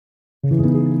Welcome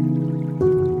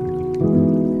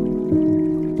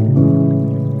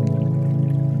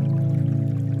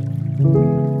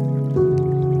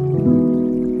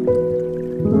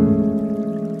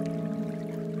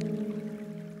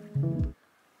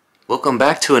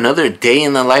back to another day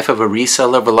in the life of a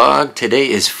reseller vlog. Today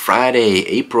is Friday,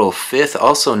 April 5th,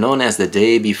 also known as the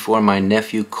day before my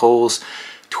nephew Cole's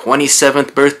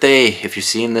 27th birthday. If you're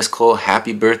seeing this, Cole,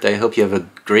 happy birthday. I hope you have a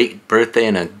great birthday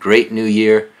and a great new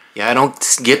year. Yeah, I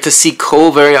don't get to see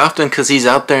Cole very often because he's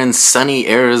out there in sunny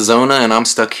Arizona and I'm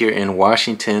stuck here in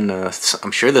Washington.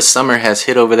 I'm sure the summer has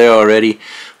hit over there already.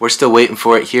 We're still waiting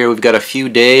for it here. We've got a few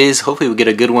days. Hopefully we'll get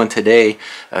a good one today.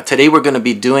 Today we're going to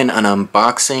be doing an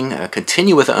unboxing,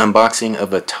 continue with an unboxing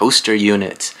of a toaster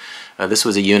unit. This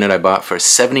was a unit I bought for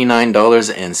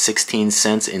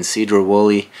 $79.16 in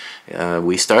Cedar-Woolley.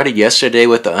 We started yesterday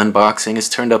with the unboxing. It's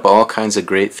turned up all kinds of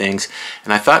great things.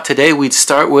 And I thought today we'd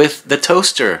start with the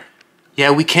toaster.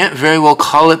 Yeah, we can't very well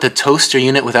call it the toaster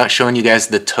unit without showing you guys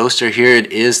the toaster. Here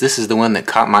it is. This is the one that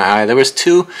caught my eye. There was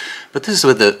two, but this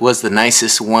was the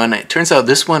nicest one. It turns out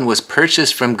this one was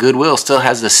purchased from Goodwill. Still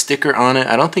has the sticker on it.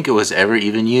 I don't think it was ever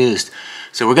even used.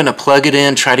 So we're going to plug it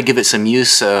in, try to give it some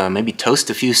use, maybe toast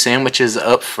a few sandwiches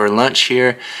up for lunch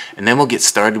here, and then we'll get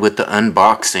started with the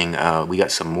unboxing. We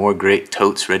got some more great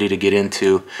totes ready to get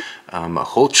into. A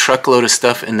whole truckload of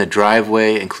stuff in the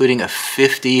driveway, including a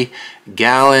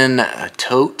 50-gallon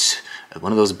tote,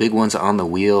 one of those big ones on the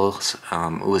wheels.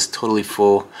 It was totally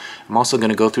full. I'm also going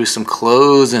to go through some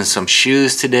clothes and some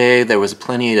shoes today. There was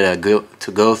plenty to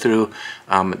go through.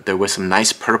 There was some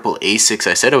nice purple Asics.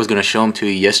 I said I was going to show them to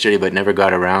you yesterday, but never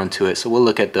got around to it. So we'll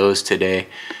look at those today.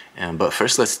 But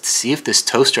first, let's see if this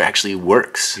toaster actually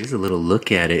works. Here's a little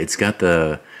look at it. It's got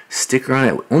the sticker on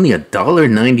it. Only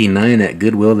 $1.99 at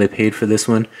Goodwill they paid for this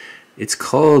one. It's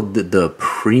called the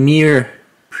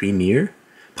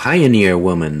Pioneer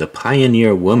Woman. The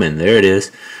Pioneer Woman. There it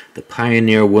is. The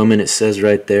Pioneer Woman, it says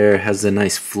right there. Has the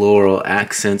nice floral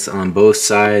accents on both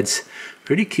sides.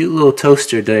 Pretty cute little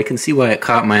toaster. I can see why it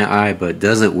caught my eye, but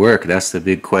does it work? That's the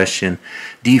big question.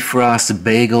 Defrost,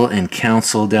 bagel, and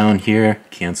cancel down here.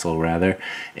 Cancel rather.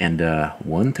 And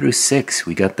 1 through 6.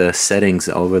 We got the settings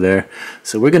over there.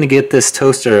 So we're going to get this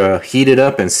toaster heated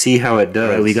up and see how it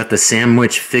does. Right, we got the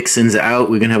sandwich fixins out.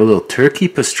 We're going to have a little turkey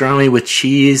pastrami with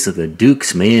cheese, the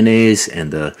Duke's mayonnaise,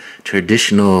 and the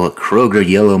traditional Kroger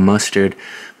yellow mustard.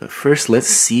 But first, let's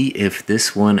see if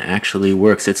this one actually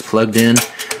works. It's plugged in.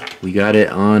 We got it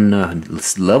on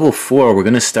level 4. We're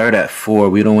going to start at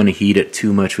 4. We don't want to heat it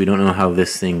too much. We don't know how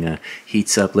this thing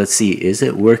heats up. Let's see. Is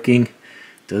it working?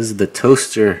 Does the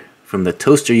toaster from the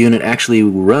toaster unit actually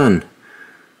run?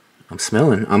 I'm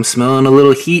smelling a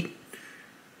little heat.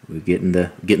 We're getting the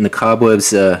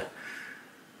cobwebs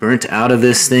burnt out of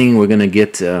this thing. We're going to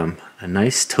get a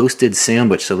nice toasted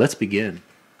sandwich. So let's begin.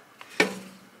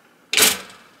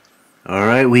 All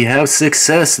right, we have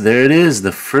success. There it is.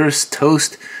 The first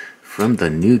toast from the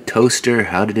new toaster.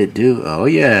 How did it do? Oh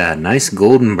yeah, nice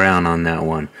golden brown on that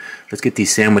one. Let's get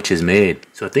these sandwiches made.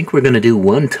 So I think we're going to do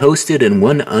one toasted and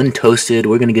one untoasted.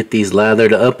 We're going to get these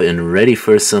lathered up and ready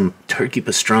for some turkey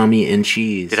pastrami and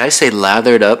cheese. Did I say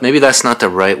lathered up? Maybe that's not the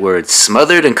right word.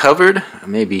 Smothered and covered?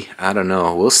 Maybe. I don't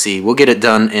know. We'll see. We'll get it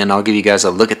done and I'll give you guys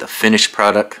a look at the finished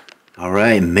product.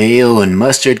 Alright, mayo and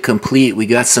mustard complete. We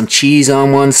got some cheese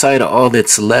on one side. All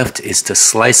that's left is to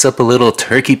slice up a little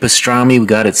turkey pastrami. We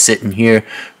got it sitting here,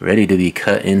 ready to be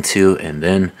cut into, and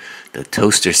then the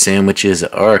toaster sandwiches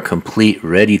are complete,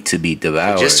 ready to be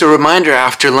devoured. Just a reminder,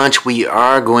 after lunch we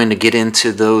are going to get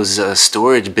into those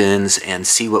storage bins and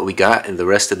see what we got in the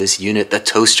rest of this unit. The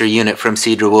toaster unit from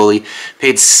Cedar-Woolley.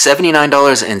 Paid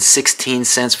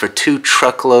 $79.16 for 2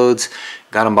 truckloads.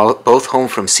 Got them both home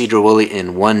from Cedar-Woolley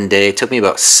in one day. It took me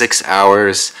about 6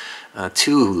 hours.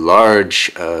 2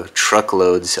 large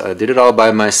truckloads. Did it all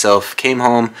by myself. Came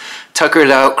home, tuckered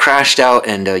out, crashed out,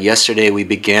 and yesterday we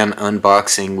began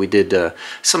unboxing. We did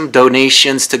some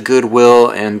donations to Goodwill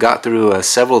and got through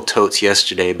several totes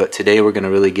yesterday, but today we're going to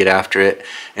really get after it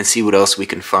and see what else we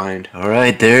can find.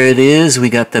 Alright, there it is. We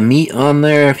got the meat on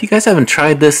there. If you guys haven't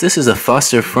tried this, this is a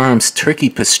Foster Farms turkey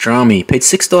pastrami. Paid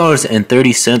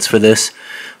 $6.30 for this.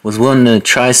 Was willing to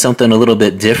try something a little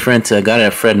bit different. I got it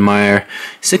at Fred Meyer.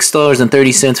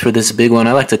 $6.30 for this big one.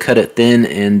 I like to cut it thin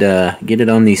and get it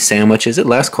on these sandwiches. It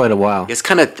lasts quite a while. It's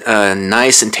kind of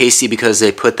nice and tasty because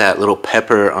they put that little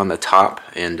pepper on the top,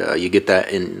 and you get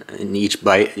that in each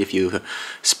bite. If you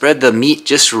spread the meat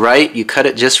just right, you cut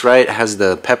it just right, it has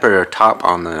the pepper top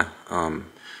on the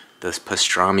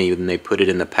pastrami when they put it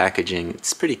in the packaging.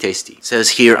 It's pretty tasty. It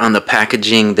says here on the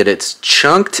packaging that it's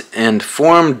chunked and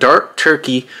formed dark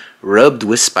turkey rubbed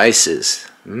with spices.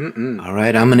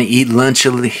 Alright, I'm gonna eat lunch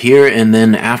here, and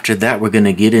then after that we're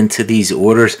gonna get into these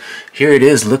orders. Here it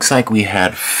is. Looks like we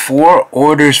had 4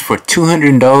 orders for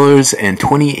 $200 and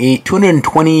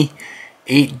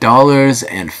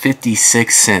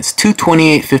 $228.56.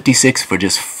 $228.56 for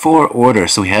just 4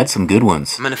 orders. So we had some good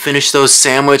ones. I'm gonna finish those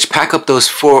sandwich, pack up those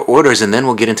 4 orders, and then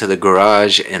we'll get into the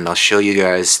garage and I'll show you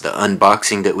guys the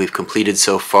unboxing that we've completed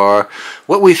so far,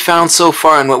 what we've found so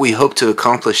far, and what we hope to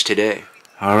accomplish today.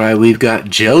 Alright, we've got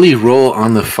Jelly Roll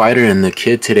on the Fighter and the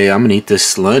Kid today. I'm going to eat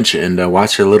this lunch and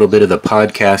watch a little bit of the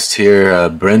podcast here.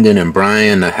 Brendan and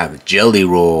Brian have Jelly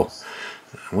Roll.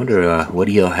 I wonder what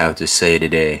do y'all have to say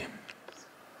today.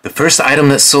 The first item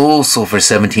that sold for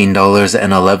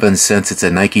 $17.11. It's a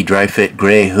Nike Dry Fit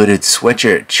Gray Hooded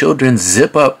Sweatshirt. Children's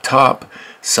zip-up top.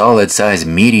 Solid size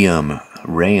medium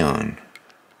rayon.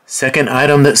 Second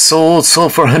item that sold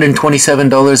for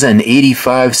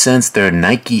 $127.85. Their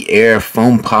Nike Air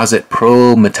Foamposite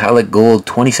Pro Metallic Gold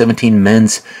 2017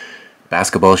 men's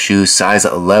basketball shoes, size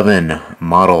 11,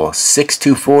 model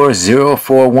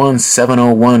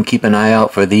 624041701. Keep an eye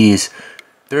out for these.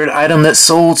 Third item that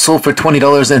sold for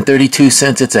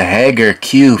 $20.32. It's a Hager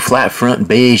Q flat front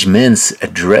beige men's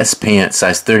dress pants,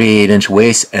 size 38-inch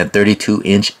waist and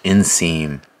 32-inch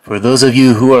inseam. For those of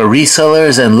you who are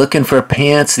resellers and looking for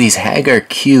pants, these Hagar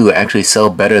Q actually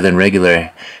sell better than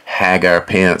regular Hagar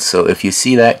pants. So if you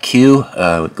see that Q,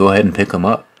 go ahead and pick them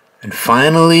up. And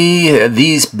finally,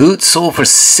 these boots sold for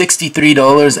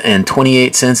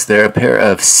 $63.28. They're a pair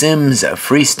of Sims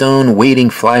Freestone Wading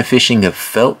Fly Fishing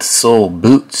Felt Sole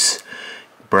Boots.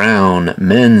 Brown,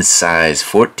 men's size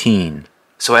 14.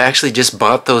 So I actually just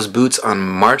bought those boots on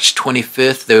March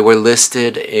 25th. They were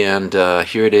listed, and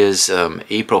here it is,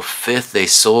 April 5th they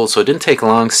sold. So it didn't take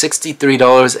long,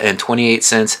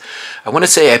 $63.28. I want to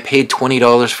say I paid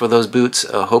 $20 for those boots,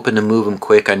 hoping to move them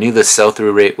quick. I knew the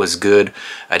sell-through rate was good.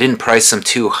 I didn't price them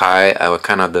too high. I was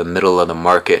kind of the middle of the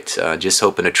market, just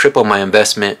hoping to triple my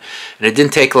investment. And it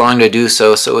didn't take long to do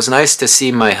so, so it was nice to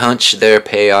see my hunch there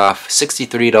pay off.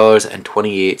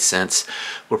 $63.28.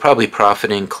 We're probably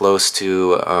profiting close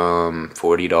to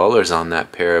 $40 on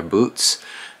that pair of boots.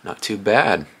 Not too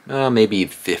bad. Maybe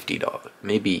 $50,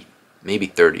 maybe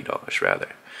 $30 rather.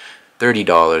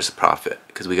 $30 profit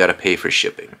because we got to pay for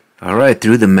shipping. All right,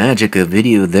 through the magic of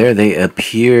video, there they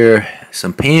appear.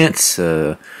 Some pants,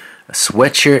 a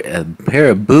sweatshirt, a pair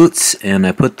of boots, and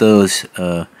I put those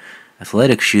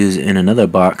athletic shoes in another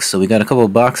box. So we got a couple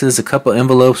of boxes, a couple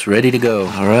envelopes ready to go.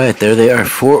 Alright, there they are.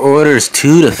 4 orders,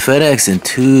 2 to FedEx and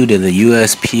 2 to the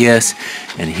USPS.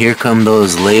 And here come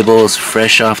those labels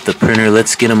fresh off the printer.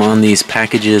 Let's get them on these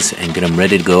packages and get them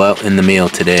ready to go out in the mail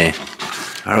today.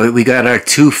 Alright, we got our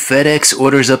 2 FedEx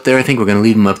orders up there. I think we're going to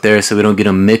leave them up there so we don't get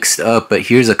them mixed up. But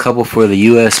here's a couple for the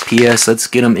USPS. Let's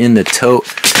get them in the tote.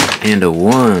 And a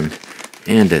 1.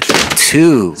 And a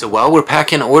 2. So while we're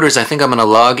packing orders, I think I'm going to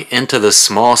log into the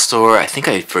small store. I think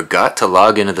I forgot to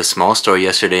log into the small store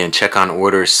yesterday and check on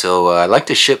orders. So I like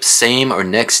to ship same or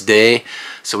next day.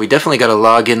 So we definitely got to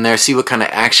log in there, see what kind of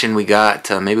action we got.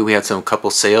 Maybe we had some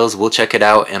couple sales. We'll check it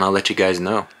out and I'll let you guys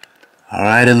know.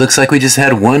 Alright, it looks like we just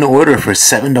had 1 order for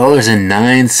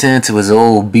 $7.09. It was an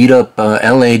old beat up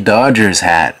LA Dodgers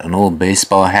hat. An old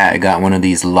baseball hat. I got one of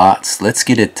these lots. Let's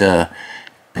get it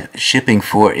shipping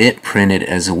for it printed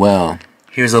as well.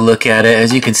 Here's a look at it.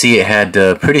 As you can see, it had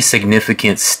pretty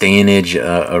significant stainage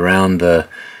around the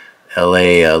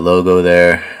LA logo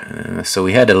there. So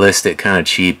we had to list it kind of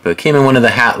cheap. But came in one of the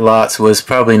hat lots. Was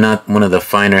probably not one of the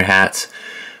finer hats.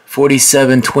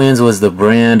 47 Twins was the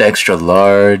brand, extra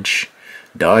large.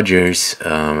 Dodgers,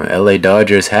 LA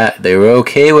Dodgers hat. They were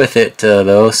okay with it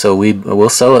though, so we'll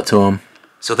sell it to them.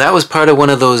 So that was part of one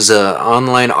of those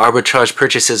online arbitrage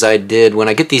purchases I did. When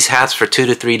I get these hats for $2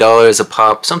 to $3 a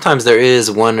pop, sometimes there is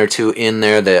 1 or 2 in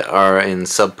there that are in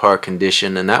subpar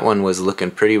condition, and that one was looking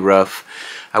pretty rough.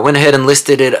 I went ahead and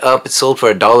listed it up. It sold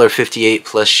for $1.58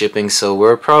 plus shipping, so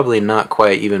we're probably not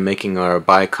quite even making our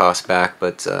buy cost back,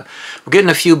 but we're getting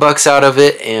a few bucks out of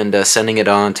it and sending it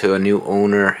on to a new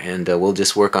owner, and we'll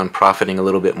just work on profiting a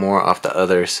little bit more off the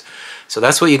others. So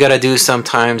that's what you got to do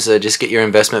sometimes, just get your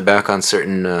investment back on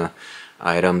certain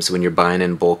items when you're buying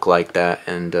in bulk like that.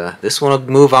 And this one will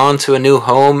move on to a new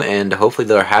home, and hopefully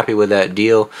they're happy with that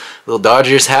deal. Little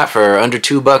Dodgers hat for under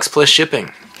 $2 plus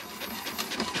shipping.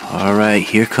 Alright,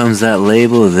 here comes that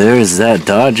label. There's that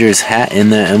Dodgers hat in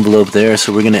that envelope there.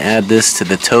 So we're going to add this to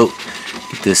the tote.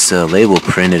 Get this label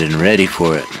printed and ready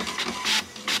for it.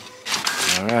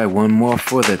 Alright, one more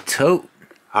for the tote.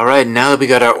 Alright, now that we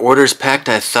got our orders packed,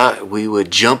 I thought we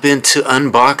would jump into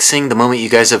unboxing, the moment you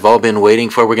guys have all been waiting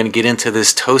for. We're going to get into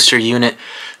this toaster unit.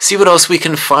 see what else we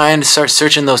can find. Start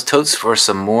searching those totes for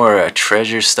some more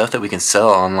treasure stuff that we can sell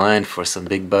online for some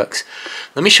big bucks.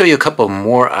 Let me show you a couple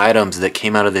more items that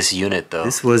came out of this unit though.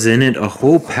 This was in it, a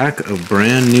whole pack of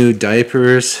brand new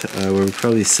diapers. We'll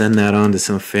probably send that on to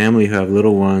some family who have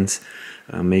little ones.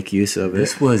 Make use of it.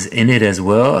 This was in it as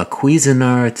well, a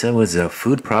Cuisinart. That was a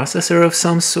food processor of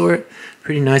some sort.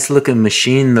 Pretty nice looking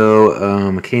machine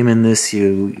though. Came in this,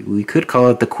 we could call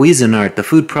it the Cuisinart, the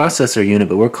food processor unit,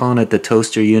 but we're calling it the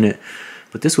toaster unit.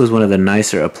 But this was one of the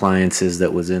nicer appliances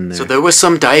that was in there. So there was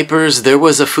some diapers, there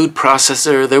was a food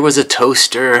processor, there was a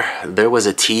toaster, there was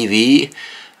a TV.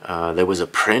 There was a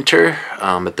printer,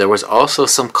 but there was also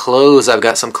some clothes. I've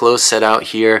got some clothes set out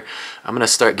here. I'm going to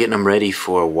start getting them ready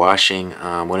for washing.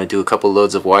 I'm going to do a couple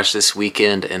loads of wash this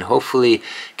weekend and hopefully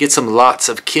get some lots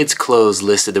of kids' clothes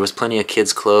listed. There was plenty of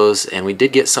kids' clothes, and we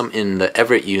did get some in the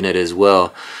Everett unit as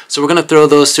well. So we're going to throw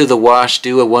those through the wash,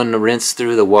 do a one rinse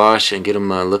through the wash, and get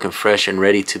them looking fresh and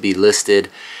ready to be listed.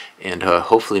 And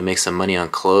hopefully make some money on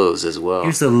clothes as well.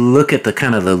 Here's a look at the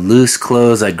kind of the loose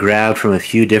clothes I grabbed from a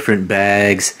few different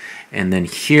bags. And then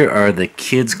here are the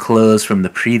kids' clothes from the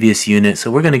previous unit. So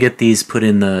we're going to get these put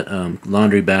in the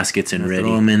laundry baskets and ready.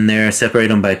 Throw them in there, separate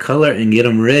them by color, and get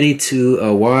them ready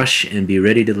to wash and be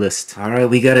ready to list. Alright,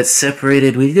 we got it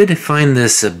separated. We did find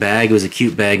this bag. It was a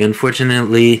cute bag.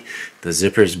 Unfortunately, the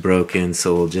zipper's broken,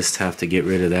 so we'll just have to get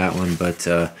rid of that one. But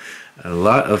a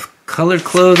lot of colored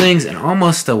clothings and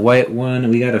almost a white one.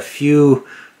 We got a few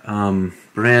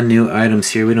brand new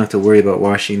items here. We don't have to worry about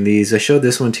washing these. I showed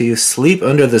this one to you, Sleep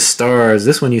Under the Stars.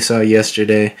 This one you saw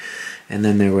yesterday. And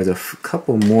then there were a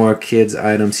couple more kids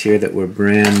items here that were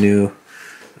brand new.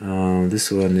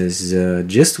 This one is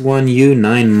Just One You,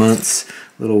 9 months,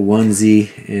 little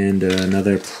onesie, and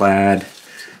another plaid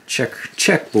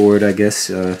checkboard, I guess,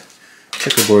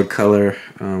 checkerboard color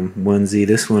onesie.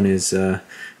 This one is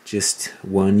Just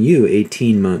One You,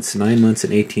 18 months, 9 months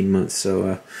and 18 months.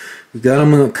 So we got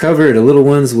them covered. The little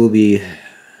ones will be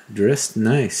dressed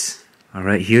nice.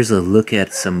 Alright, here's a look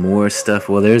at some more stuff.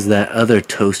 Well, there's that other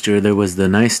toaster. There was the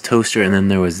nice toaster, and then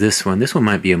there was this one. This one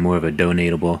might be more of a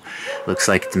donatable. Looks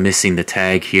like it's missing the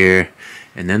tag here.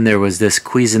 And then there was this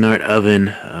Cuisinart oven.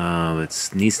 It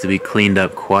needs to be cleaned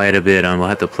up quite a bit. We'll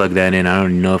have to plug that in. I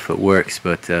don't know if it works,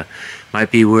 but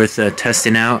might be worth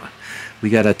testing out. We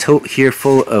got a tote here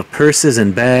full of purses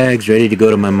and bags ready to go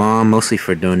to my mom, mostly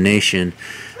for donation.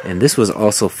 And this was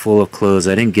also full of clothes.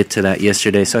 I didn't get to that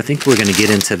yesterday, so I think we're going to get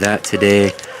into that today.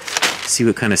 See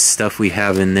what kind of stuff we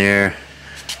have in there.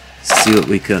 See what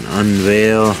we can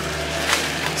unveil.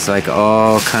 It's like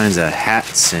all kinds of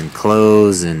hats and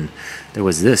clothes, and there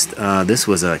was this. This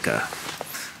was like a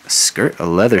skirt, a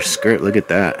leather skirt. Look at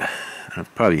that.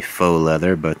 Probably faux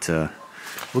leather, but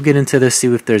we'll get into this,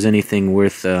 see if there's anything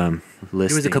worth listing.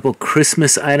 There was a couple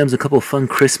Christmas items, a couple fun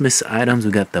Christmas items.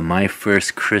 We got the My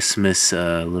First Christmas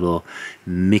little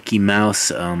Mickey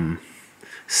Mouse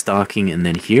stocking, and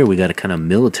then here we got a kind of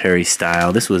military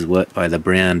style. This was by the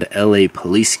brand LA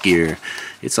Police Gear.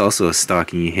 It's also a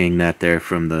stocking. You hang that there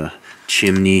from the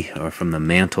chimney, or from the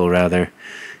mantle rather.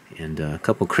 And a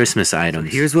couple Christmas items.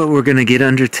 So here's what we're going to get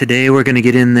under today. We're going to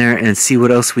get in there and see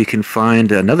what else we can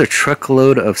find. Another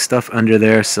truckload of stuff under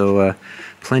there, so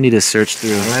plenty to search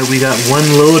through. Alright, we got one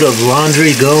load of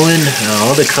laundry going.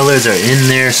 All the colors are in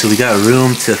there, so we got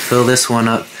room to fill this one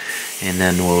up. And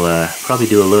then we'll probably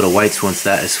do a load of whites once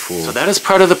that is full. So that is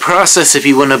part of the process if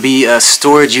you want to be a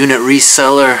storage unit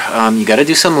reseller. You got to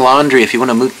do some laundry if you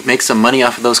want to make some money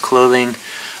off of those clothing.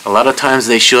 A lot of times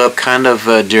they show up kind of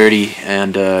dirty,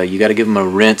 and you got to give them a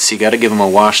rinse. You got to give them a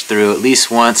wash through at least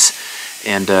once,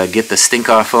 and get the stink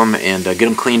off them, and get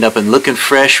them cleaned up and looking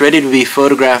fresh, ready to be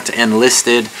photographed and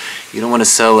listed. You don't want to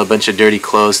sell a bunch of dirty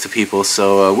clothes to people,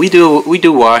 so we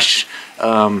do wash,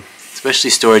 especially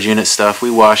storage unit stuff.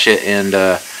 We wash it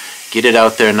and get it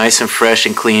out there nice and fresh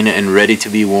and clean and ready to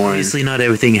be worn. Obviously not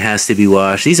everything has to be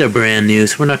washed. These are brand new,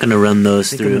 so we're not going to run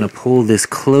those through. I'm going to pull this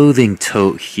clothing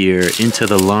tote here into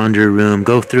the laundry room,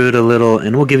 go through it a little,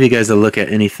 and we'll give you guys a look at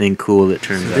anything cool that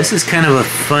turns out. This is kind of a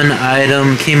fun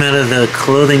item. Came out of the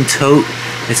clothing tote.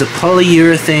 It's a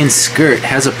polyurethane skirt.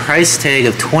 Has a price tag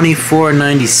of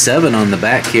 $24.97 on the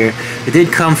back here. It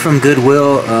did come from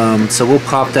Goodwill, so we'll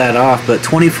pop that off, but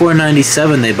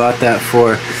 $24.97 they bought that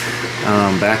for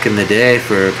back in the day,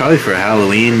 probably for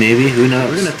Halloween, maybe, who knows.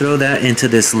 We're gonna throw that into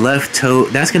this left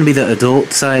tote. That's gonna be the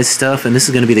adult size stuff, and this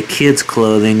is gonna be the kids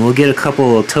clothing. We'll get a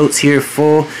couple of totes here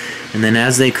full, and then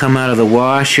as they come out of the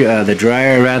wash, the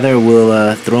dryer rather,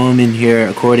 we'll throw them in here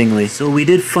accordingly. So we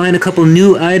did find a couple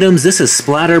new items. This is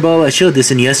Splatterball. I showed this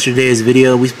in yesterday's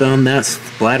video. We found that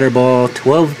Splatterball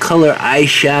 12 color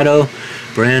eyeshadow.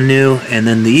 brand new. And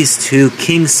then these two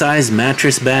king-size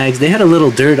mattress bags. They had a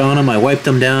little dirt on them. I wiped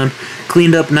them down,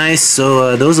 cleaned up nice,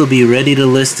 so those will be ready to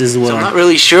list as well. So I'm not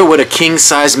really sure what a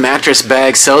king-size mattress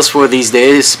bag sells for these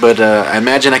days, but I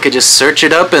imagine I could just search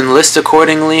it up and list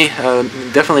accordingly.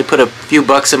 Definitely put a few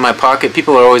bucks in my pocket.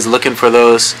 People are always looking for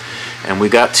those, and we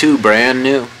got two brand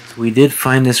new. We did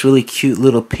find this really cute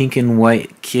little pink and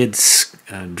white kids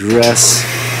dress.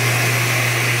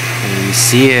 And you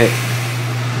see it,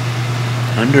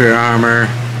 Under Armour.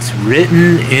 It's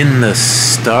written in the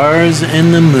stars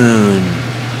and the moon.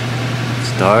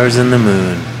 Stars and the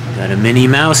moon. Got a Minnie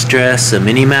Mouse dress, a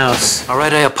Minnie Mouse.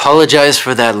 Alright, I apologize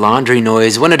for that laundry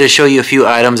noise. Wanted to show you a few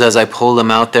items as I pulled them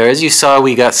out there. As you saw,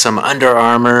 we got some Under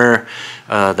Armour,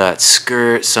 that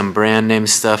skirt, some brand name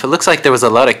stuff. It looks like there was a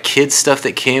lot of kids stuff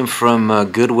that came from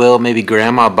Goodwill. Maybe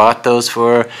grandma bought those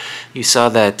for her. You saw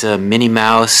that Minnie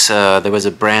Mouse. There was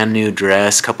a brand new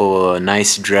dress, couple of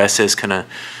nice dresses, kind of.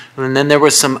 And then there were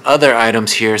some other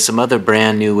items here, some other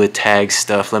brand new with tag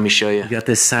stuff. Let me show you. You got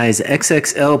this size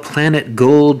XXL Planet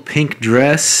Gold pink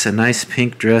dress, a nice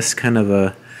pink dress, kind of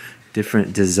a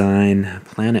different design.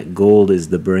 Planet Gold is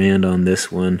the brand on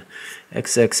this one.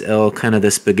 XXL, kind of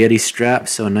the spaghetti strap,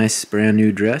 so a nice brand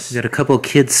new dress. Got a couple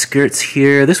kids skirts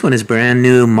here. This one is brand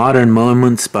new, Modern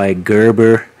Moments by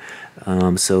Gerber.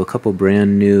 So a couple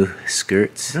brand new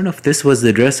skirts. I don't know if this was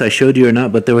the dress I showed you or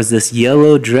not, but there was this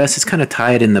yellow dress. It's kind of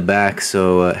tied in the back,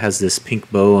 so it has this pink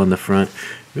bow on the front.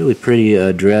 Really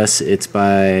pretty dress. It's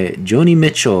by Joni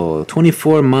Mitchell,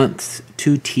 24 months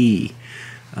 2T.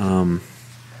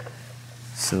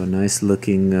 So nice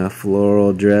looking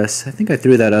floral dress. I think I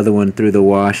threw that other one through the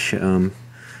wash, and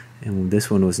this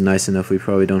one was nice enough we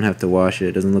probably don't have to wash it.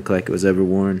 It doesn't look like it was ever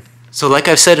worn. So like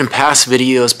I've said in past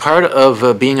videos, part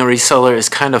of being a reseller is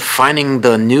kind of finding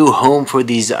the new home for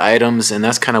these items, and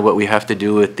that's kind of what we have to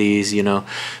do with these, you know.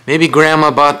 Maybe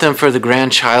grandma bought them for the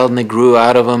grandchild and they grew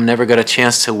out of them, never got a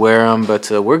chance to wear them, but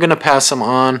we're going to pass them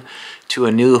on to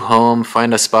a new home,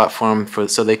 find a spot for them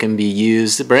so they can be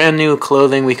used. Brand new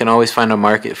clothing, we can always find a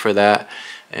market for that.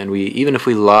 And even if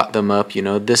we lot them up, you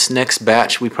know, this next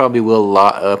batch we probably will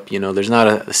lot up, you know. There's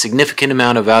not a significant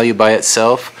amount of value by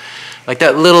itself. Like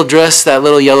that little dress, that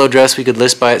little yellow dress, we could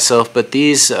list by itself, but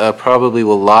these probably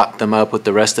will lot them up with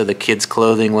the rest of the kids'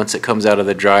 clothing once it comes out of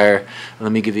the dryer.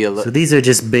 Let me give you a look. So these are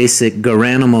just basic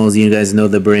Garanimals. You guys know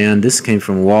the brand. This came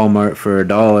from Walmart for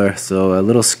 $1. So a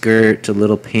little skirt, a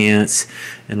little pants,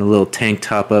 and a little tank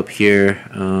top up here.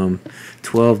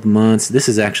 12 months. This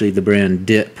is actually the brand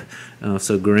Dip.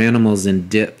 So Garanimals and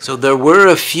Dip. So there were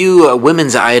a few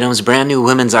women's items, brand new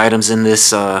women's items in this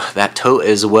that tote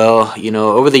as well. You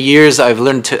know, over the years I've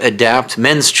learned to adapt.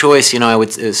 Men's Choice, you know,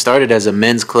 it started as a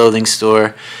men's clothing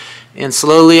store, and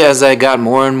slowly as I got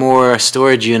more and more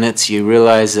storage units, you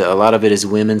realize that a lot of it is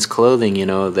women's clothing. You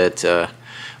know that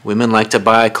women like to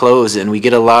buy clothes, and we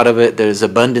get a lot of it. There's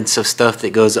abundance of stuff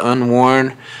that goes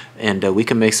unworn, and we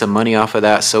can make some money off of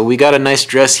that. So we got a nice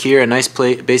dress here, a nice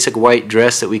basic white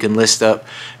dress that we can list up.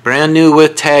 Brand new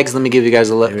with tags. Let me give you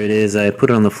guys a look. There it is. I put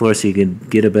it on the floor so you can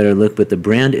get a better look, but the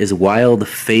brand is Wild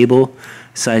Fable,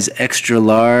 size extra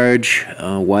large,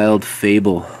 Wild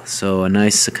Fable. So a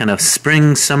nice kind of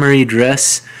spring summery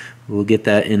dress. We'll get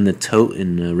that in the tote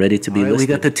and ready to be listed. We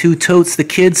got the two totes, the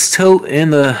kids tote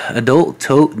and the adult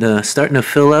tote, starting to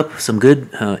fill up. Some good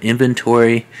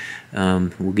inventory.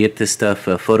 We'll get this stuff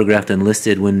photographed and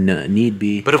listed when need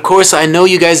be. But of course, I know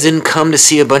you guys didn't come to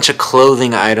see a bunch of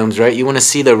clothing items, right? You want to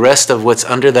see the rest of what's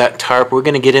under that tarp. We're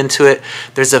going to get into it.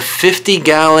 There's a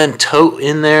 50-gallon tote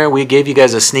in there. We gave you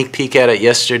guys a sneak peek at it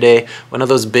yesterday. One of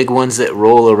those big ones that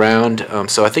roll around.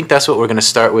 So I think that's what we're going to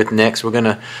start with next. We're going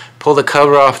to pull the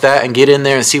cover off that and get in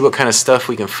there and see what kind of stuff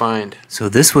we can find. So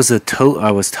this was a tote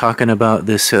I was talking about,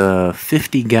 this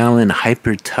 50-gallon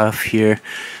Hyper Tough here.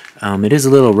 It is a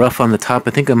little rough on the top.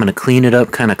 I think I'm going to clean it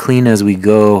up, kind of clean as we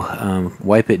go,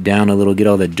 wipe it down a little, get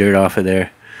all the dirt off of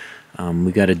there.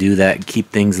 We got to do that, keep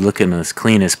things looking as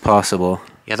clean as possible.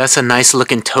 Yeah, that's a nice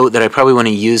looking tote that I probably want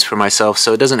to use for myself,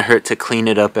 so it doesn't hurt to clean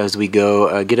it up as we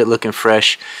go, get it looking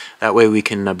fresh. That way we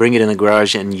can bring it in the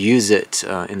garage and use it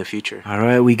in the future.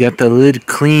 Alright, we got the lid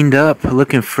cleaned up,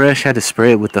 looking fresh. Had to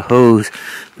spray it with the hose.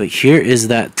 But here is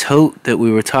that tote that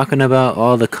we were talking about,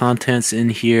 all the contents in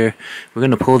here. We're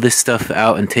going to pull this stuff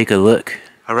out and take a look.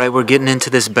 Alright, we're getting into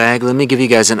this bag. Let me give you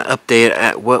guys an update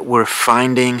at what we're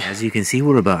finding. As you can see,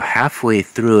 we're about halfway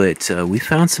through it. We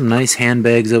found some nice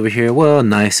handbags over here. Well,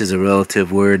 nice is a relative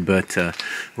word, but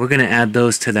we're going to add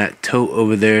those to that tote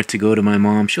over there to go to my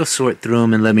mom. She'll sort through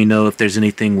them and let me know if there's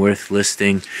anything worth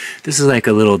listing. This is like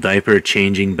a little diaper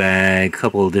changing bag, a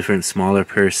couple of different smaller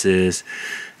purses.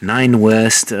 9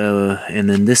 West, and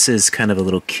then this is kind of a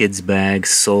little kid's bag,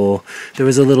 Soul. There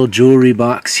was a little jewelry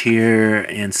box here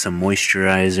and some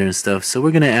moisturizer and stuff. So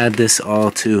we're going to add this all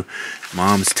to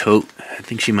Mom's tote. I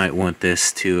think she might want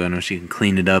this too. I don't know if she can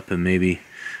clean it up and maybe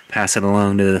pass it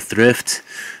along to the thrift.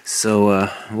 So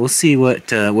we'll see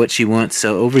what she wants.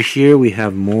 So over here we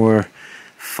have more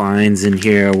finds in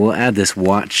here. We'll add this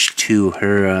watch to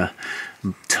her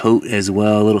tote as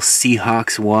well. A little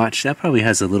Seahawks watch. That probably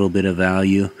has a little bit of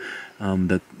value.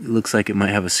 Looks like it might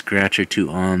have a scratch or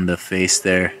two on the face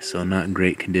there, so not in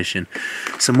great condition.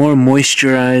 Some more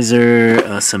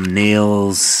moisturizer, some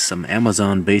nails, some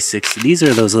Amazon basics. These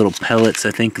are those little pellets.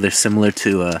 I think they're similar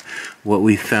to what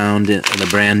we found in the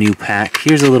brand new pack.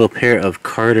 Here's a little pair of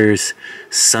Carter's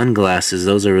sunglasses.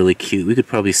 Those are really cute. We could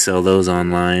probably sell those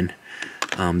online.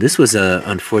 This was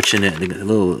unfortunate. A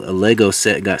Lego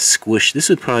set got squished. This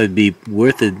would probably be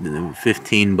worth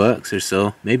 $15 or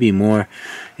so, maybe more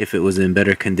if it was in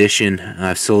better condition.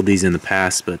 I've sold these in the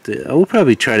past, but I will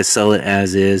probably try to sell it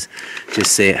as is.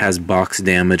 Just say it has box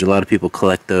damage. A lot of people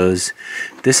collect those.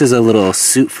 This is a little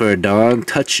suit for a dog,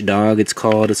 Touch Dog it's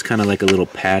called. It's kind of like a little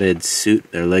padded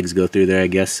suit. Their legs go through there, I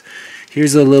guess.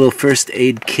 Here's a little first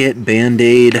aid kit,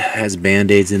 Band-Aid, has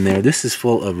Band-Aids in there. This is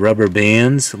full of rubber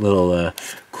bands, a little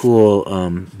cool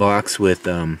box with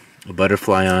a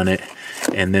butterfly on it.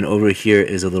 And then over here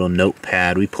is a little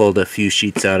notepad. We pulled a few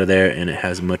sheets out of there and it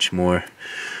has much more.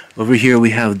 Over here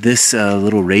we have this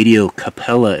little radio,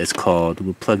 Capella it's called.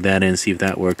 We'll plug that in, see if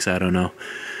that works, I don't know.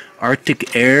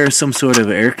 Arctic Air, some sort of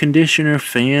air conditioner,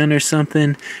 fan or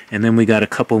something. And then we got a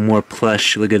couple more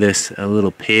plush. Look at this, a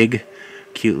little pig.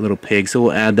 Cute little pig. So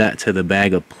we'll add that to the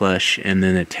bag of plush, and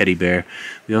then a teddy bear.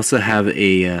 We also have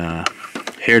a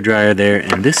hair dryer there,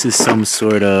 and this is some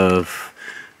sort of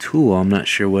tool. I'm not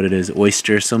sure what it is.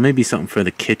 Oyster. So maybe something for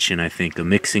the kitchen, I think. A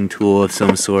mixing tool of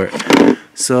some sort.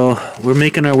 So we're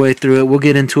making our way through it. We'll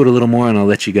get into it a little more and I'll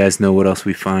let you guys know what else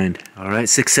we find. Alright,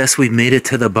 success. We've made it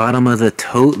to the bottom of the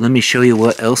tote. Let me show you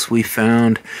what else we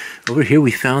found. Over here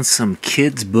we found some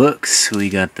kids books. We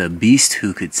got the Beast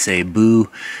Who Could Say Boo.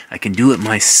 I Can Do It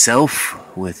Myself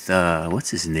with,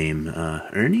 what's his name?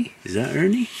 Ernie? Is that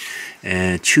Ernie?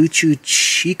 And Choo Choo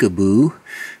Chickaboo.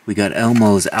 We got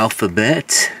Elmo's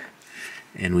Alphabet.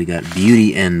 And we got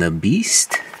Beauty and the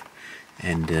Beast.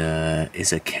 And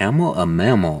Is a Camel a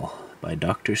Mammal by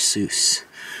Dr. Seuss.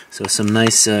 So some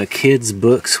nice kids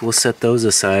books. We'll set those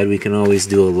aside. We can always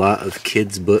do a lot of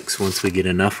kids books once we get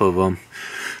enough of them.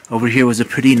 Over here was a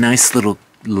pretty nice little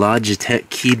Logitech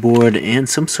keyboard and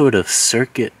some sort of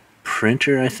circuit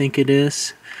printer, I think it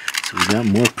is. So we got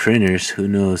more printers. Who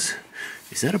knows?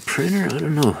 Is that a printer? I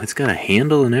don't know. It's got a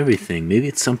handle and everything. Maybe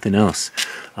it's something else.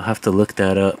 I'll have to look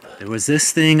that up. There was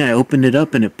this thing. I opened it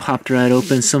up and it popped right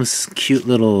open. Some cute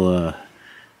little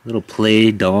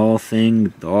play doll thing.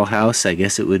 Dollhouse, I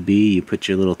guess it would be. You put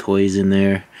your little toys in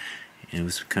there. It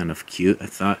was kind of cute, I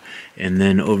thought. And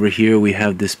then over here we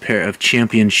have this pair of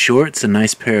Champion shorts. A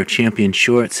nice pair of Champion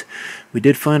shorts. We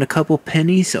did find a couple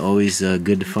pennies. Always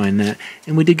good to find that.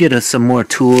 And we did get some more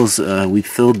tools. We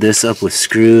filled this up with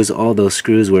screws. All those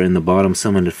screws were in the bottom.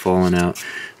 Some had fallen out.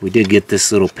 We did get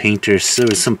this little painter. So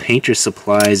there was some painter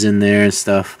supplies in there and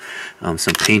stuff.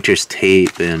 Some painter's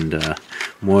tape and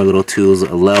more little tools.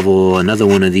 A level. Another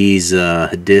one of these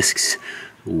discs.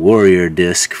 Warrior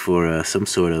disc for some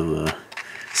sort of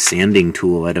sanding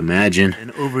tool, I'd imagine. And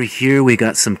over here we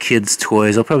got some kids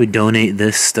toys. I'll probably donate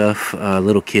this stuff,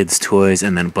 little kids toys,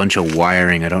 and then a bunch of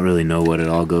wiring. I don't really know what it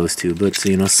all goes to, but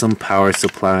you know, some power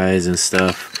supplies and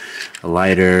stuff, a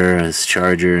lighter, a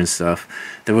charger and stuff.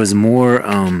 There was more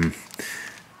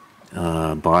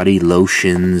body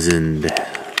lotions and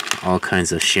all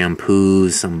kinds of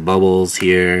shampoos, some bubbles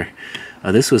here.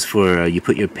 This was for you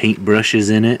put your paint brushes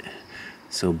in it.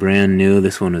 So brand new.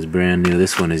 This one is brand new.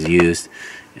 This one is used.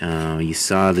 You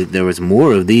saw that there was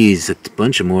more of these, a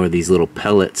bunch of more of these little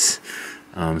pellets.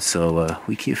 So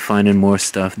we keep finding more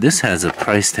stuff. This has a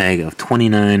price tag of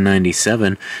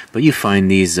 $29.97, but you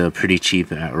find these pretty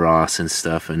cheap at Ross and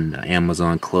stuff and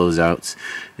Amazon closeouts.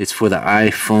 It's for the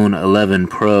iPhone 11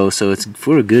 Pro, so it's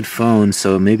for a good phone,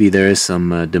 so maybe there is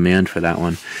some demand for that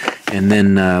one. And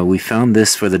then we found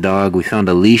this for the dog. We found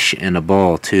a leash and a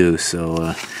ball too,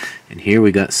 so and here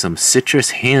we got some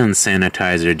citrus hand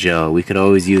sanitizer gel. We could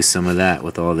always use some of that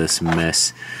with all this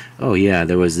mess. Oh yeah,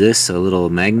 there was this, a little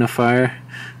magnifier.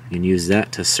 You can use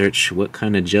that to search what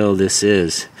kind of gel this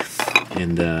is.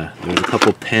 And there's a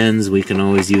couple pens. We can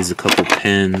always use a couple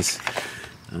pens.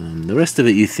 The rest of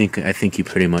it I think you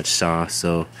pretty much saw.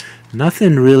 So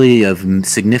nothing really of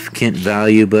significant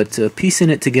value, but piecing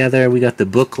it together, we got the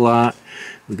book lot.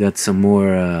 We got some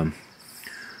more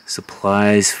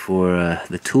supplies for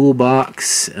the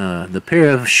toolbox. The pair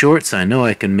of shorts, I know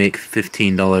I can make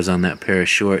 $15 on that pair of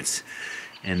shorts.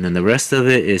 And then the rest of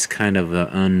it is kind of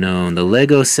unknown. The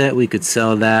Lego set, we could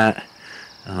sell that.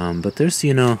 But there's,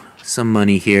 you know, some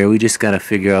money here. We just got to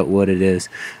figure out what it is.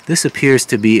 This appears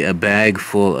to be a bag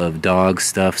full of dog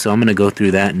stuff, so I'm going to go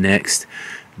through that next.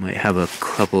 Might have a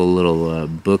couple little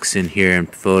books in here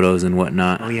and photos and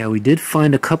whatnot. Oh yeah, we did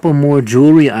find a couple more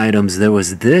jewelry items. There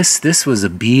was this. This was a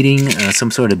beading,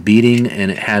 some sort of beading, and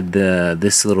it had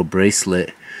this little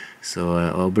bracelet. So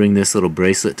I'll bring this little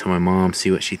bracelet to my mom,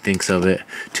 see what she thinks of it.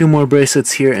 Two more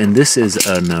bracelets here, and this is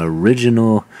an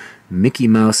original Mickey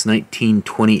Mouse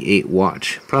 1928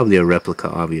 watch. Probably a replica,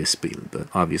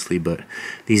 obviously, but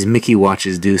these Mickey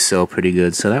watches do sell pretty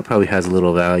good, so that probably has a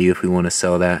little value if we want to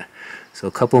sell that. So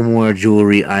a couple more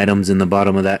jewelry items in the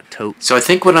bottom of that tote. So I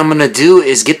think what I'm going to do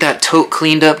is get that tote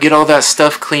cleaned up, get all that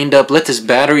stuff cleaned up, let this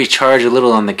battery charge a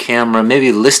little on the camera,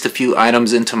 maybe list a few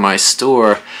items into my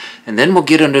store, and then we'll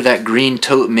get under that green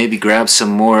tote and maybe grab some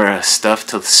more stuff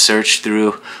to search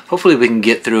through. Hopefully we can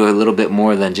get through a little bit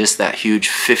more than just that huge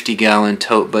 50-gallon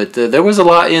tote, but there was a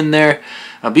lot in there.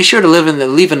 Be sure to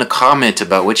leave in a comment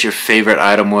about what your favorite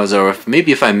item was, or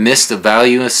if I missed the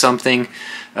value of something.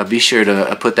 Be sure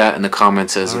to put that in the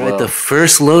comments as well. Alright, the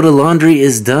first load of laundry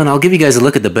is done. I'll give you guys a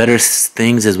look at the better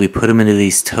things as we put them into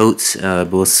these totes.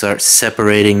 We'll start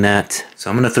separating that. So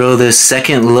I'm going to throw this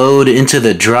second load into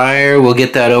the dryer. We'll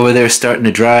get that over there starting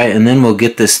to dry, and then we'll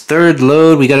get this third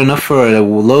load. We got enough for a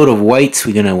load of whites.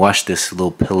 We're going to wash this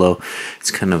little pillow.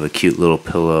 It's kind of a cute little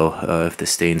pillow if the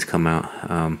stains come out.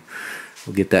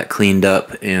 We'll get that cleaned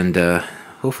up, and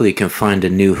hopefully you can find a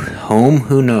new home.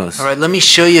 Who knows? Alright, let me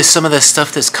show you some of the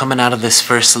stuff that's coming out of this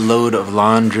first load of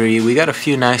laundry. We got a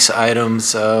few nice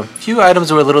items. A few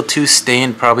items were a little too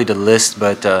stained probably to list,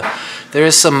 but there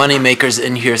is some money makers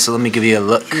in here, so let me give you a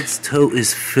look. This tote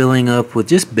is filling up with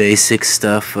just basic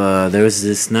stuff. There's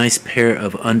this nice pair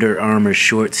of Under Armour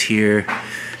shorts here.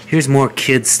 Here's more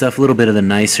kids stuff, a little bit of the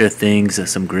nicer things.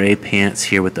 Some gray pants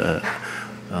here with the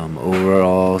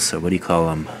overalls, or what do you call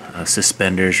them?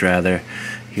 Suspenders rather.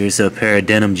 Here's a pair of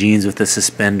denim jeans with the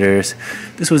suspenders.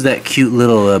 This was that cute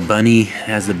little bunny,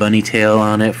 has the bunny tail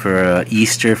on it for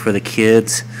Easter for the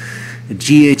kids. The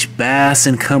G.H. Bass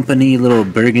and Company little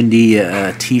burgundy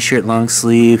t-shirt long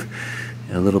sleeve.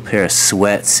 A little pair of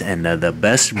sweats, and the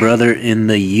best brother in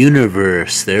the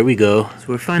universe. There we go. So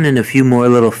we're finding a few more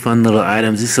little fun little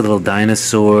items. This is a little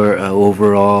dinosaur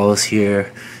overalls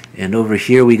here. And over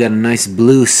here we got a nice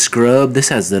blue scrub. This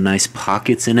has the nice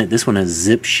pockets in it. This one has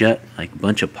zip shut, like a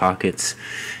bunch of pockets.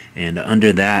 And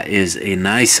under that is a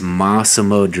nice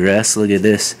Massimo dress. Look at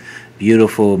this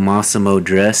beautiful Massimo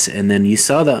dress. And then you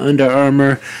saw the Under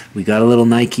Armour. We got a little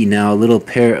Nike now, a little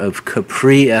pair of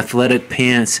Capri athletic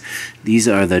pants. These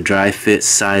are the dry fit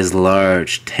size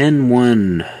large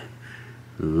 10-1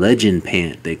 legend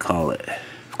pant, they call it.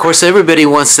 Of course, everybody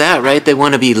wants that, right? They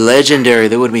want to be legendary.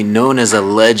 They want to be known as a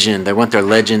legend. They want their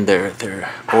legend, their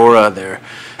aura, their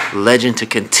legend to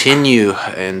continue.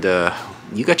 And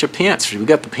you got your pants. We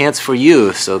got the pants for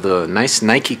you. So the nice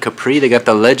Nike Capri, they got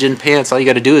the legend pants. All you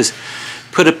got to do is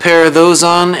put a pair of those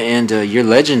on, and you're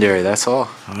legendary. That's all.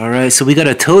 Alright, so we got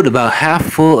a tote about half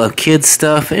full of kids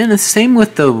stuff, and the same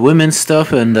with the women's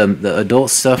stuff and the adult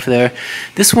stuff there.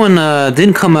 This one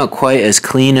didn't come out quite as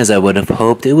clean as I would have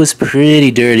hoped. It was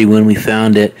pretty dirty when we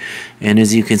found it, and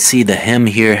as you can see, the hem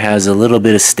here has a little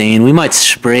bit of stain. We might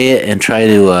spray it and try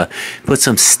to put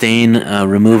some stain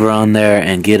remover on there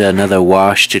and get another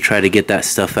wash to try to get that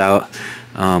stuff out.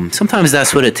 Sometimes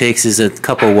that's what it takes, is a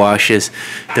couple washes.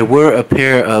 There were a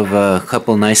pair of a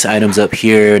couple nice items up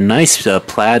here. Nice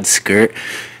plaid skirt.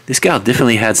 This gal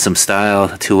definitely had some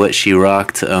style to what she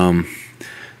rocked.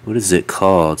 What is it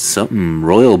called? Something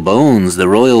Royal Bones. The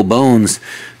Royal Bones.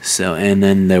 So, and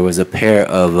then there was a pair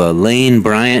of Lane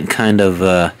Bryant kind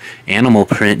of animal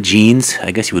print jeans.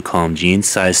 I guess you would call them jeans,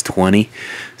 size 20.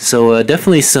 So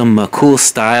definitely some cool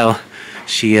style.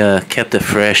 She kept it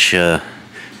fresh.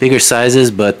 Bigger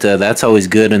sizes, but that's always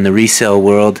good in the resale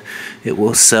world. It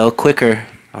will sell quicker.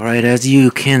 Alright, as you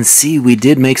can see, we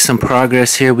did make some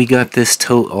progress here. We got this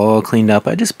tote all cleaned up.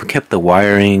 I just kept the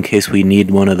wiring in case we need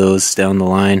one of those down the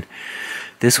line.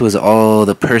 This was all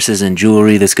the purses and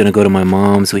jewelry that's going to go to my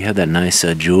mom's. We have that nice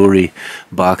jewelry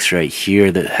box right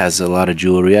here that has a lot of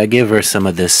jewelry. I gave her some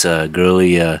of this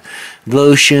girly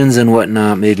lotions and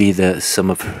whatnot. Maybe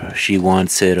she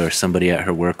wants it, or somebody at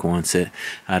her work wants it.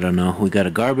 I don't know. We got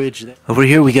a garbage. Over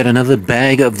here we got another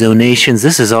bag of donations.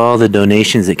 This is all the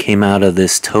donations that came out of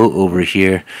this tote over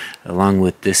here, along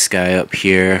with this guy up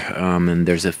here, and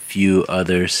there's a few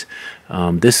others.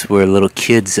 This were little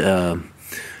kids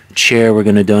chair we're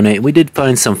going to donate. We did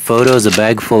find some photos, a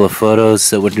bag full of photos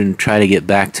that we're going to try to get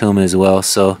back to him as well.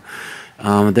 So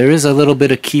there is a little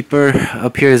bit of keeper.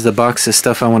 Up here is the box of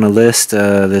stuff I want to list.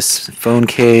 This phone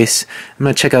case. I'm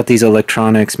going to check out these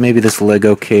electronics. Maybe this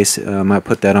Lego case. I might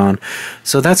put that on.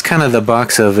 So that's kind of the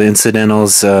box of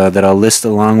incidentals that I'll list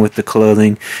along with the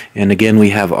clothing. And again,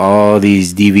 we have all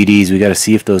these DVDs. We got to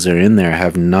see if those are in there. I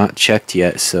have not checked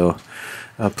yet. So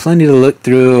plenty to look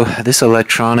through. This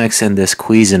electronics and this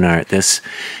Cuisinart.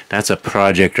 That's a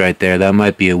project right there. That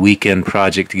might be a weekend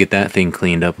project to get that thing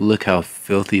cleaned up. Look how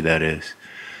filthy that is.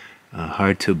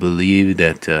 Hard to believe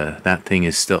that that thing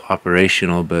is still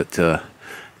operational, but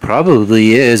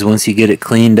probably is once you get it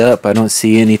cleaned up. I don't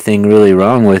see anything really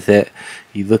wrong with it.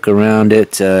 You look around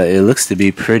it, it looks to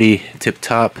be pretty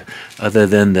tip-top, other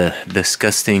than the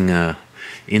disgusting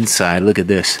inside. Look at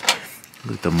this.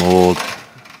 Look at the mold.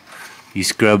 You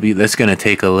scrub, that's going to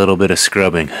take a little bit of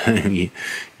scrubbing.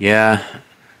 Yeah,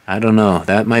 I don't know.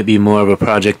 That might be more of a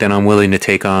project than I'm willing to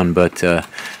take on, but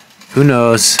who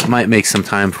knows? Might make some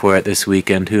time for it this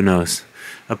weekend. Who knows?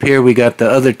 Up here we got the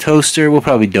other toaster. We'll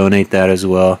probably donate that as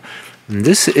well. And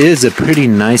this is a pretty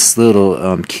nice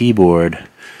little keyboard.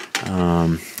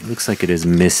 Looks like it is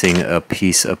missing a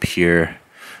piece up here.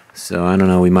 So I don't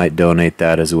know. We might donate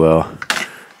that as well.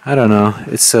 I don't know.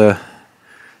 It's a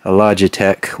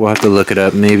Logitech. We'll have to look it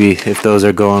up. Maybe if those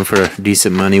are going for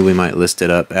decent money, we might list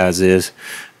it up as is,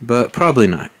 but probably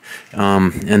not.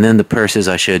 And then the purses,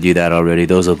 I showed you that already.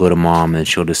 Those will go to Mom, and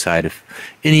she'll decide if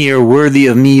any are worthy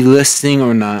of me listing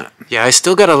or not. Yeah, I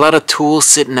still got a lot of tools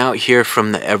sitting out here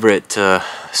from the Everett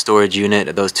storage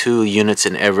unit. Those 2 units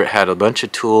in Everett had a bunch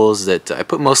of tools that I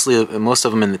put most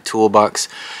of them in the toolbox,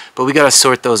 but we got to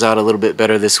sort those out a little bit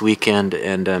better this weekend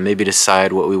and maybe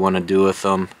decide what we want to do with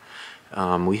them.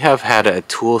 We have had a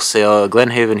tool sale.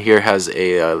 Glen Haven here has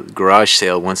a garage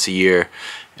sale once a year,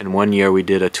 and one year we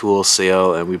did a tool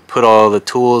sale and we put all the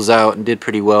tools out and did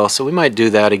pretty well, so we might do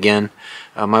that again.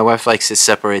 My wife likes to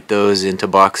separate those into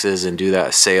boxes and do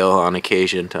that sale on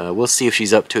occasion. We'll see if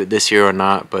she's up to it this year or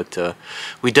not, but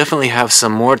we definitely have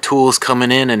some more tools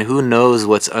coming in, and who knows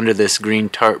what's under this green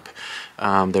tarp.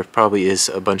 There probably is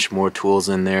a bunch more tools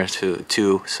in there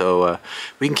too. So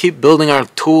we can keep building our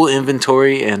tool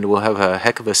inventory, and we'll have a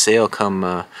heck of a sale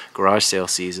come garage sale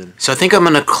season. So I think I'm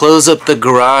going to close up the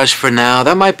garage for now.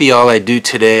 That might be all I do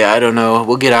today. I don't know.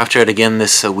 We'll get after it again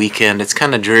this weekend. It's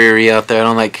kind of dreary out there. I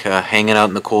don't like hanging out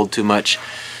in the cold too much.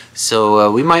 So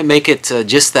we might make it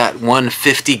just that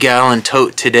 150-gallon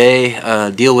tote today.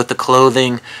 Deal with the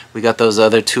clothing. We got those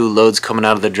other 2 loads coming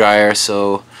out of the dryer,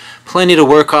 so plenty to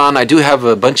work on. I do have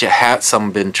a bunch of hats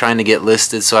I've been trying to get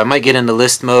listed, so I might get into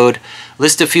list mode,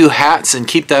 list a few hats, and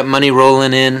keep that money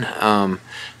rolling in.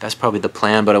 That's probably the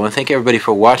plan, but I want to thank everybody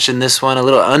for watching this one. A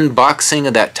little unboxing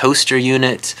of that toaster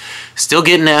unit. Still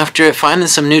getting after it, finding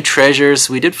some new treasures.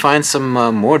 We did find some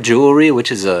more jewelry,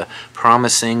 which is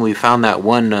promising. We found that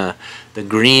one, the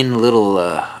green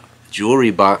little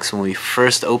jewelry box when we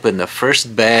first opened the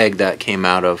first bag that came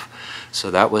out of. So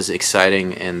that was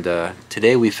exciting, and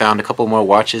today we found a couple more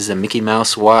watches, the Mickey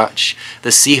Mouse watch, the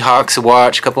Seahawks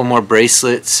watch, a couple more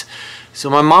bracelets. So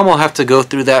my mom will have to go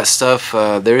through that stuff.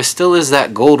 There still is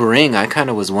that gold ring. I kind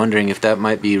of was wondering if that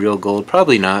might be real gold.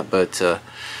 Probably not, but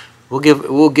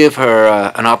we'll give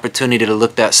her an opportunity to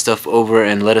look that stuff over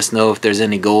and let us know if there's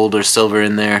any gold or silver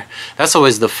in there. That's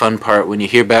always the fun part, when you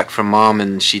hear back from Mom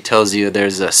and she tells you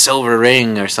there's a silver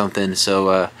ring or something.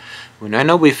 So I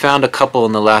know we found a couple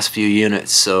in the last few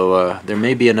units, so there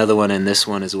may be another one in this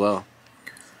one as well.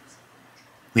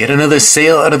 We had another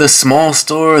sale out of the small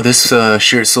store. This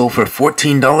shirt sold for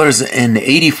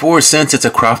 $14.84. It's a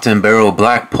Croft & Barrel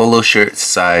black polo shirt,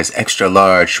 size extra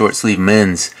large, short sleeve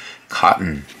men's,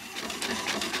 cotton.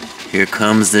 Here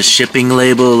comes the shipping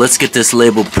label. Let's get this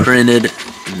label printed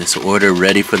and this order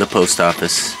ready for the post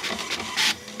office.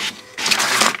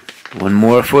 One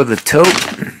more for the tote.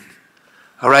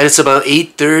 Alright, it's about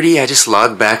 8:30. I just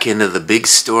logged back into the big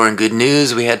store, and good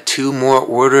news, we had 2 more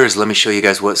orders. Let me show you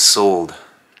guys what sold.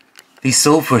 These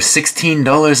sold for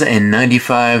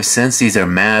 $16.95. These are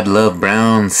Mad Love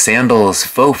Brown sandals,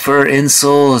 faux fur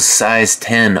insoles, size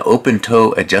 10, open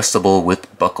toe, adjustable with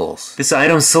buckles. This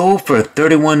item sold for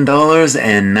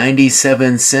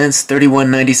 $31.97.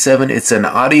 $31.97. It's an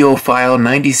audiophile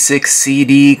 96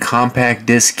 CD compact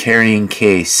disc carrying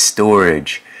case,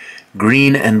 storage.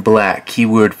 Green and black,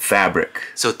 keyword fabric.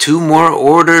 So 2 more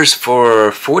orders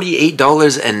for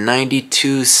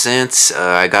 $48.92.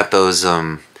 I got those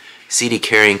CD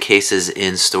carrying cases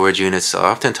in storage units. So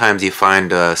oftentimes you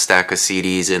find a stack of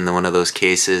CDs in one of those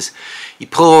cases. You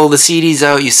pull all the CDs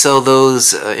out, you sell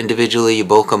those individually, you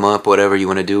bulk them up, whatever you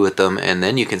want to do with them, and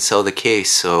then you can sell the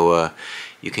case. So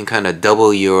you can kind of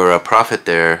double your profit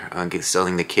there on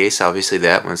selling the case. Obviously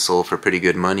that one sold for pretty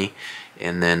good money.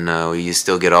 And then you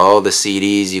still get all the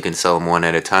CDs. You can sell them one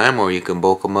at a time, or you can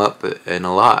bulk them up in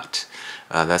a lot.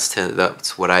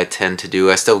 That's what I tend to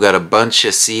do. I still got a bunch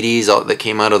of CDs that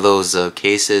came out of those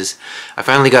cases. I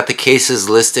finally got the cases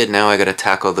listed. Now I got to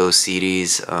tackle those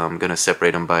CDs. I'm going to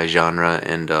separate them by genre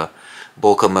and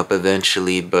bulk them up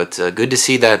eventually. But good to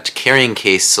see that carrying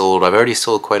case sold. I've already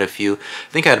sold quite a few.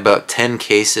 I think I had about 10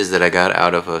 cases that I got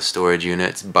out of storage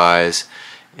units, buys,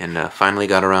 and finally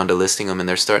got around to listing them, and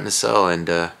they're starting to sell. And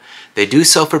they do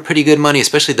sell for pretty good money,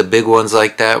 especially the big ones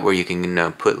like that, where you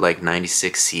can put like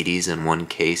 96 CDs in one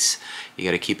case. You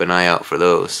got to keep an eye out for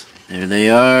those. There they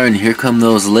are, and here come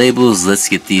those labels. Let's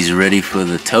get these ready for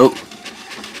the tote.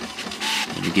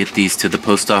 And get these to the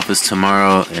post office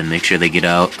tomorrow and make sure they get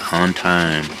out on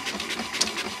time.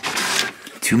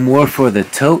 2 more for the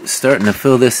tote. Starting to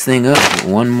fill this thing up.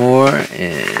 1 more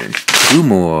and 2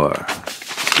 more.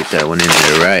 Let's get that one in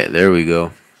there. Right, there we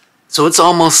go. So it's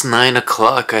almost 9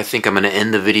 o'clock. I think I'm going to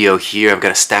end the video here. I've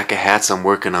got a stack of hats I'm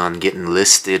working on getting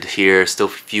listed here. Still a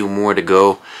few more to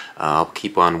go. I'll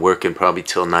keep on working probably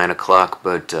till 9 o'clock.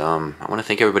 But I want to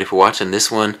thank everybody for watching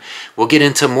this one. We'll get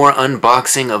into more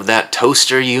unboxing of that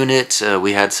toaster unit.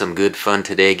 We had some good fun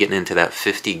today getting into that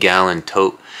 50-gallon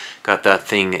tote. Got that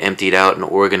thing emptied out and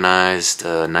organized.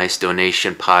 A nice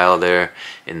donation pile there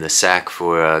in the sack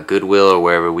for Goodwill or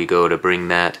wherever we go to bring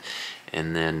that.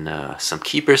 And then some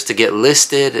keepers to get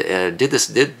listed.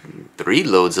 Did 3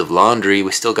 loads of laundry.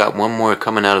 We still got 1 more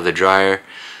coming out of the dryer.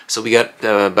 So we got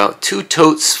about 2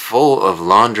 totes full of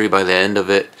laundry by the end of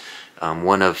it.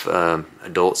 One of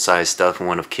adult size stuff and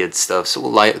one of kids stuff. So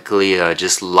we'll likely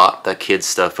just lot the kids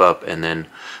stuff up and then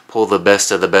pull the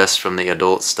best of the best from the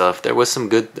adult stuff. There was some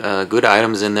good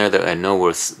items in there that I know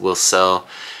will sell.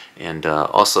 And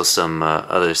also some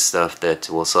other stuff that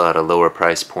will sell at a lower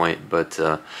price point. But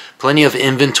plenty of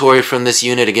inventory from this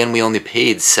unit. Again, we only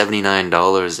paid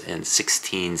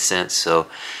 $79.16, so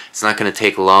it's not going to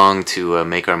take long to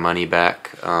make our money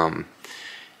back.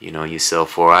 You know, you sell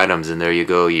 4 items and there you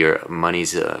go, your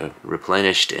money's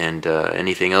replenished, and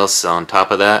anything else on top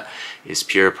of that is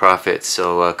pure profit.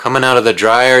 So coming out of the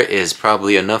dryer is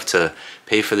probably enough to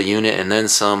pay for the unit and then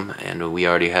some, and we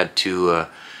already had 2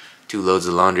 loads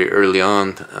of laundry early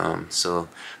on, so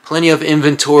plenty of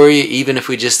inventory. Even if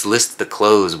we just list the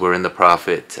clothes, we're in the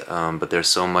profit, but there's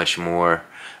so much more,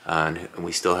 and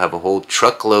we still have a whole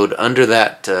truckload under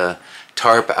that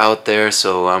tarp out there.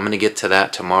 So I'm gonna get to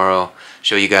that tomorrow,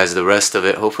 show you guys the rest of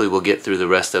it. Hopefully we'll get through the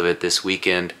rest of it this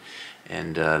weekend,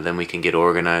 and then we can get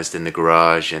organized in the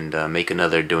garage and make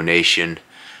another donation,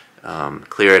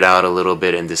 clear it out a little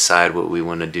bit, and decide what we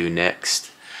want to do next.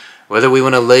 Whether we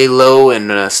want to lay low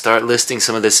and start listing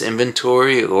some of this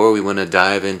inventory, or we want to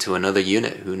dive into another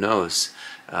unit, who knows.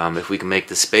 If we can make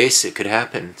the space, it could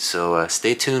happen. So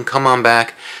stay tuned, come on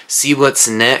back, see what's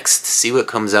next, see what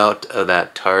comes out of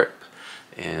that tarp,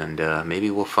 and maybe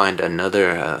we'll find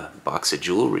another box of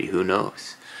jewelry, who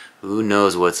knows. Who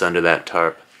knows what's under that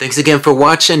tarp. Thanks again for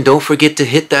watching. Don't forget to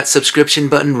hit that subscription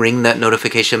button, ring that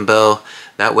notification bell.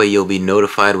 That way you'll be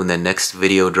notified when the next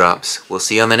video drops. We'll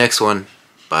see you on the next one.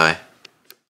 Bye.